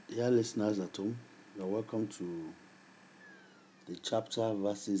Dear listeners at home, you're welcome to the Chapter,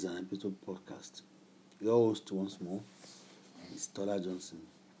 Verses, and Episode podcast. Your host once more is Tola Johnson.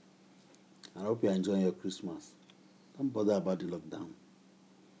 I hope you're enjoying your Christmas. Don't bother about the lockdown.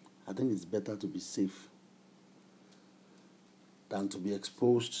 I think it's better to be safe than to be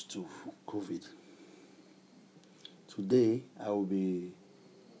exposed to COVID. Today, I will be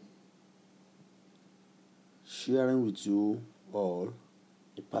sharing with you all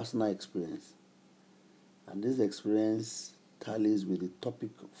a personal experience. And this experience tallies with the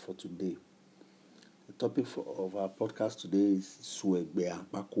topic for today. The topic of our podcast today is Suegbe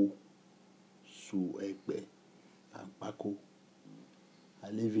and Pako. Suegbe and Pako.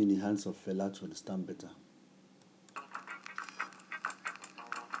 I leave you in the hands of Fela to understand better.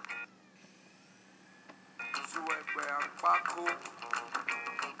 Suegbe and Pako.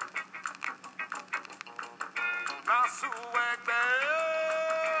 Na Suegbe,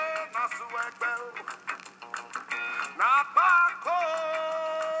 na Suegbe, na Pako,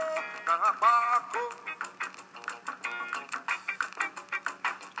 na Pako.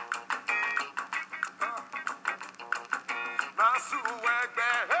 Na Suegbe,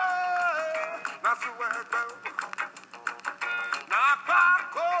 na Suegbe, na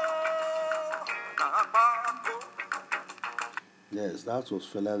Pako, na Pako. Yes, that was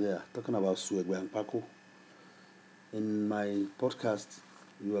Fela there, talking about Suegbe and Pako. In my podcast,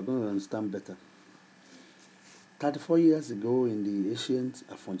 you are going to understand better. 34 years ago in the ancient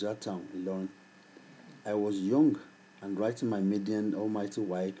Afonja town, Ilorin, I was young and writing my maiden Almighty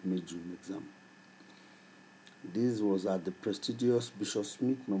WAEC Mid-June exam. This was at the prestigious Bishop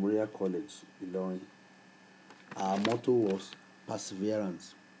Smith Memorial College, Ilorin. Our motto was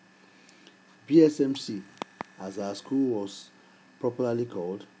Perseverance. BSMC, as our school was popularly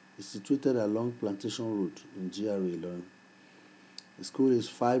called, is situated along Plantation Road in GRA Ilorin. The school is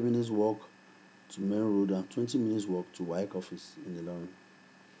 5 minutes walk to Main Road and 20 minutes walk to WAEC office in Ilorin.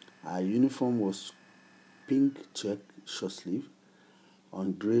 Our uniform was pink check short sleeve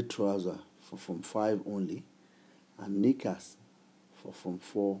on grey trouser for Form 5 only, and knickers for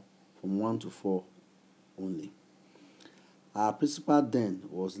Form 1 to 4 only. Our principal then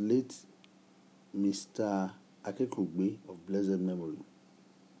was late Mr. Akekugbe of blessed memory.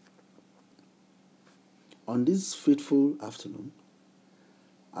 On this fateful afternoon,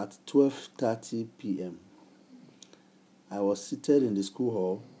 at 12:30 p.m., I was seated in the school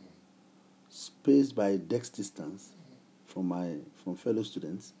hall, spaced by a desk distance from fellow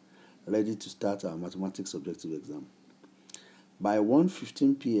students, ready to start our mathematics objective exam. By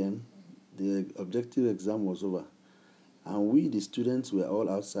 1:15 p.m., the objective exam was over, and we, the students, were all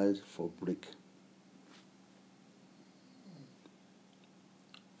outside for break.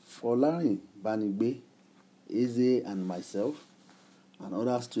 Folarin Banigbe, Eze, and myself, and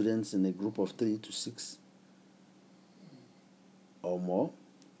other students in a group of 3 to 6 or more,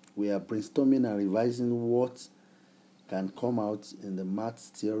 we are brainstorming and revising what can come out in the maths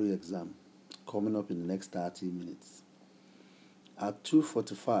theory exam coming up in the next 30 minutes. At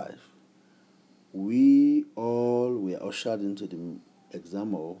 2:45, we all were ushered into the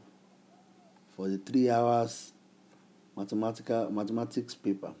exam hall for the 3 hours mathematics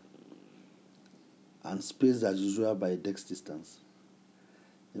paper, and spaced as usual by a desk distance.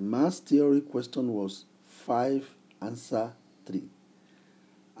 The maths theory question was 5, answer 3,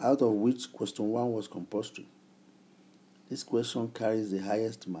 out of which question 1 was compulsory. This question carries the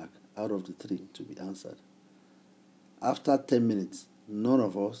highest mark out of the 3 to be answered. After 10 minutes, none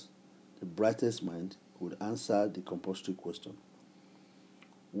of us, the brightest mind, could answer the compulsory question.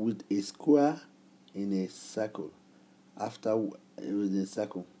 With a square in a circle, after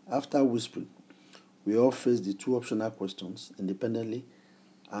whispering, we all faced the 2 optional questions independently,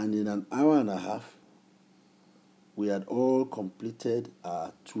 and in an hour and a half, we had all completed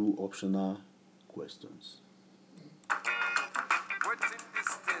our 2 optional questions. What in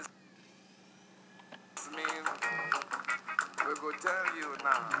this thing mean? We go tell you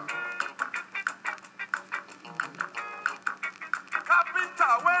now.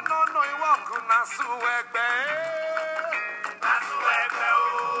 Carpenter, when no you walk na Suegbe. Na Suegbe oh.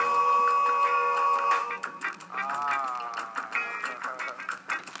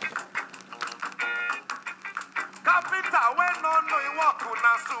 Carpenter, when no you walk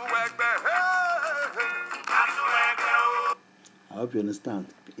na Suegbe. Na Suegbe oh. I hope you understand.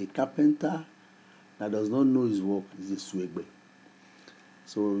 A carpenter that does not know his work is a Suegbe.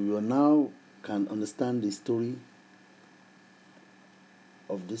 So you now can understand the story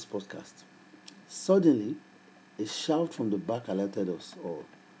of this podcast. Suddenly, a shout from the back alerted us all.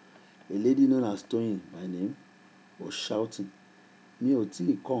 A lady known as Toyin by name was shouting, mi ò tí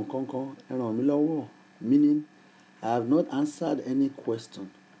ì kọ́ nǹkan kan, ẹ ràn mí lọ́wọ́. Meaning, I have not answered any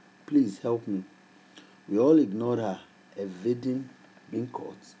question. Please help me. We all ignored her, evading being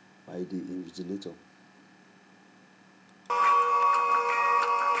caught by the invigilator.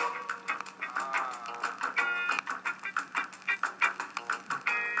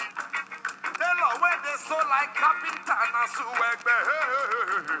 Tailor wey dey sew like carpenter na suwegbe.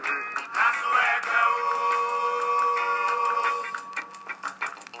 Na suwegbe o.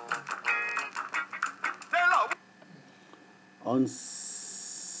 Tailor.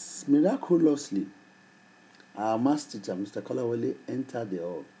 Miraculously, our maths teacher, Mr. Kolawole, entered the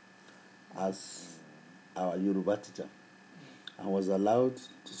hall as our Yoruba teacher and was allowed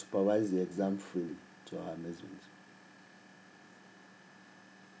to supervise the exam freely, to our amazement.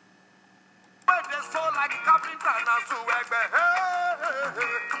 Wey dey sew like carpenter na suwegbe.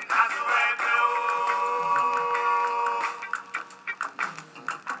 Na suwegbe o.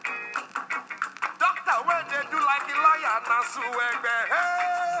 Doctor wey dey do like a lawyer na suwegbe.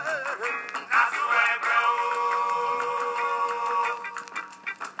 Na suwegbe o.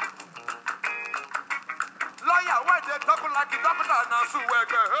 Lawyer wey dey talk like a doctor na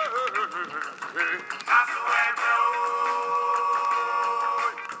suwegbe. Na suwegbe o.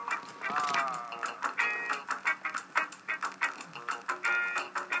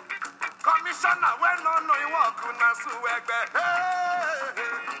 Commissioner wey no know him work na suwegbe.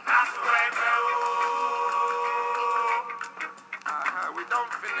 Na suwegbe o. We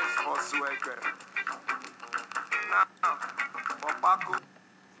don't finish for suwegbe. Now, for Baku.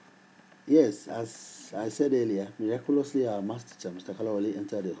 Yes, as I said earlier, miraculously our maths teacher, Mr. Kolawole,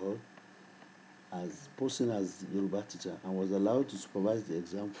 entered the hall as posing as Yoruba teacher and was allowed to supervise the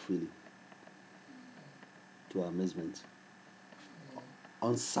exam freely, to our amazement.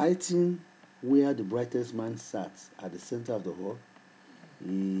 On sighting where the brightest man sat at the center of the hall,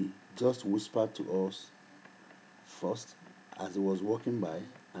 he just whispered to us first as he was walking by,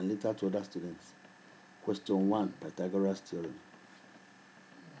 and later to other students. Question 1, Pythagoras theorem.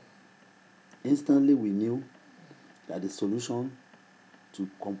 Instantly we knew that the solution to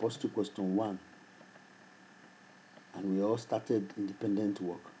compulsory question 1, and we all started independent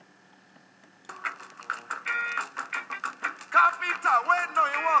work. Carpenter wey know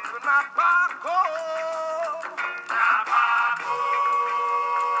him work na Baku. Na Baku.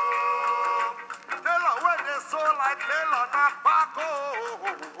 Tailor wey dey sew like tailor na Baku.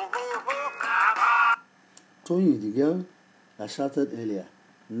 Na Baku. Toyin, the girl that shouted earlier,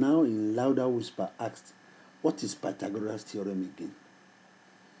 now in louder whisper asked, "What is Pythagoras theorem again?"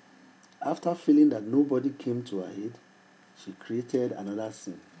 After feeling that nobody came to her aid, she created another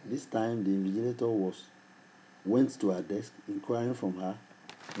scene. This time, the invigilator went to her desk, inquiring from her,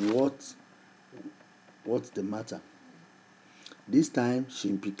 what's the matter? This time, she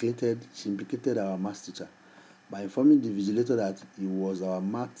implicated our maths teacher by informing the invigilator that he was our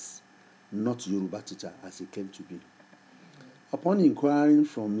maths, not Yoruba teacher, as he claimed to be. Upon inquiring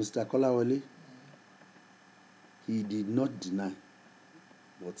from Mr. Kolawole, he did not deny,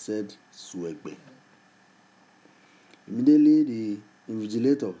 but said suwegbe. Immediately, the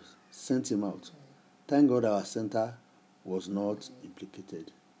invigilator sent him out. Thank God our center was not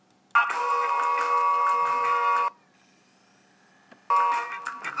implicated.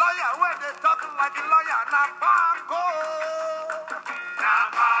 Lawyer wey dey talk like a lawyer na Baku. Na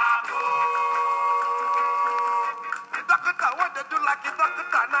Baku. The doctor wey dey do like a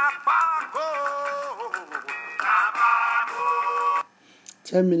doctor na Baku. Na Baku.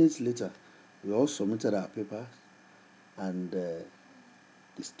 10 minutes later, we all submitted our papers, and the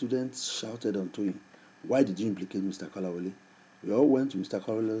students shouted unto him, "Why did you implicate Mr. Kolawole?" We all went to Mr.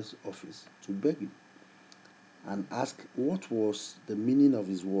 Kolawole's office to beg him and ask what was the meaning of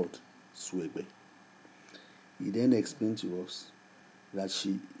his word, suwegbe. He then explained to us that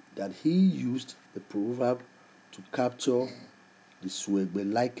he used the proverb to capture the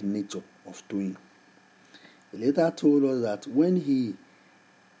suwegbe-like nature of Toyin. He later told us that when he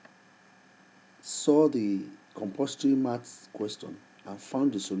saw the compulsory maths question and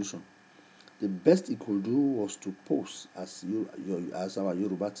found the solution, the best he could do was to pose as our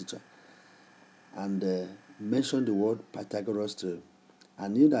Yoruba teacher and mention the word Pythagoras theorem. I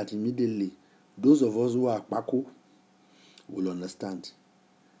knew that immediately those of us who are Baku will understand.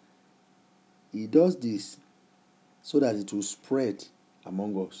 He does this so that it will spread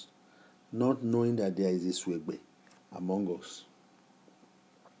among us, not knowing that there is a suwegbe among us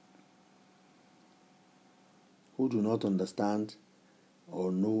who do not understand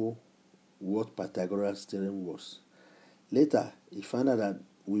or know what Pythagoras theorem was. Later, we found out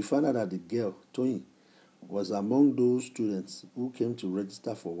that the girl, Toyin, was among those students who came to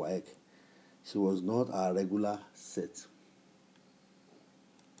register for WAEC. She was not our regular set.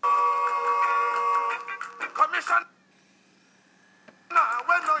 Commission.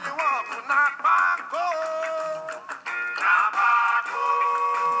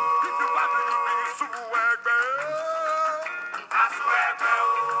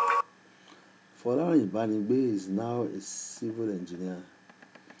 Folarin Ibanigbe is now a civil engineer,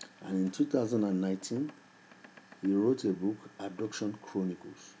 and in 2019, he wrote a book, Abduction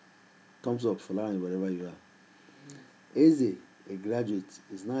Chronicles. Thumbs up, Folarin, wherever you are. Eze, a graduate,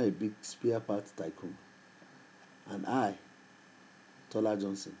 is now a big spare parts tycoon, and I, Tola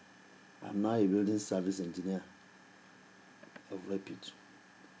Johnson, am now a building service engineer of repute.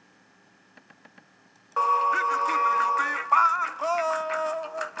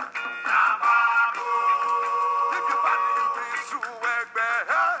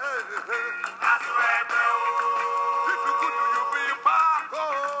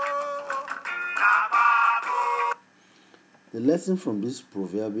 The lesson from this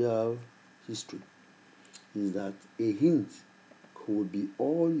proverbial history is that a hint could be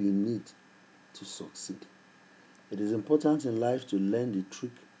all you need to succeed. It is important in life to learn the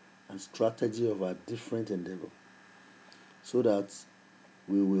trick and strategy of our different endeavor so that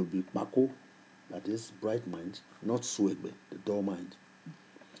we will be Pako, that is bright mind, not Swegbe, the dull mind.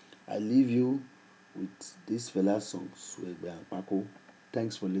 I leave you with this fella's song, Swegbe and Pako.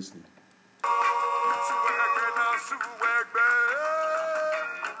 Thanks for listening.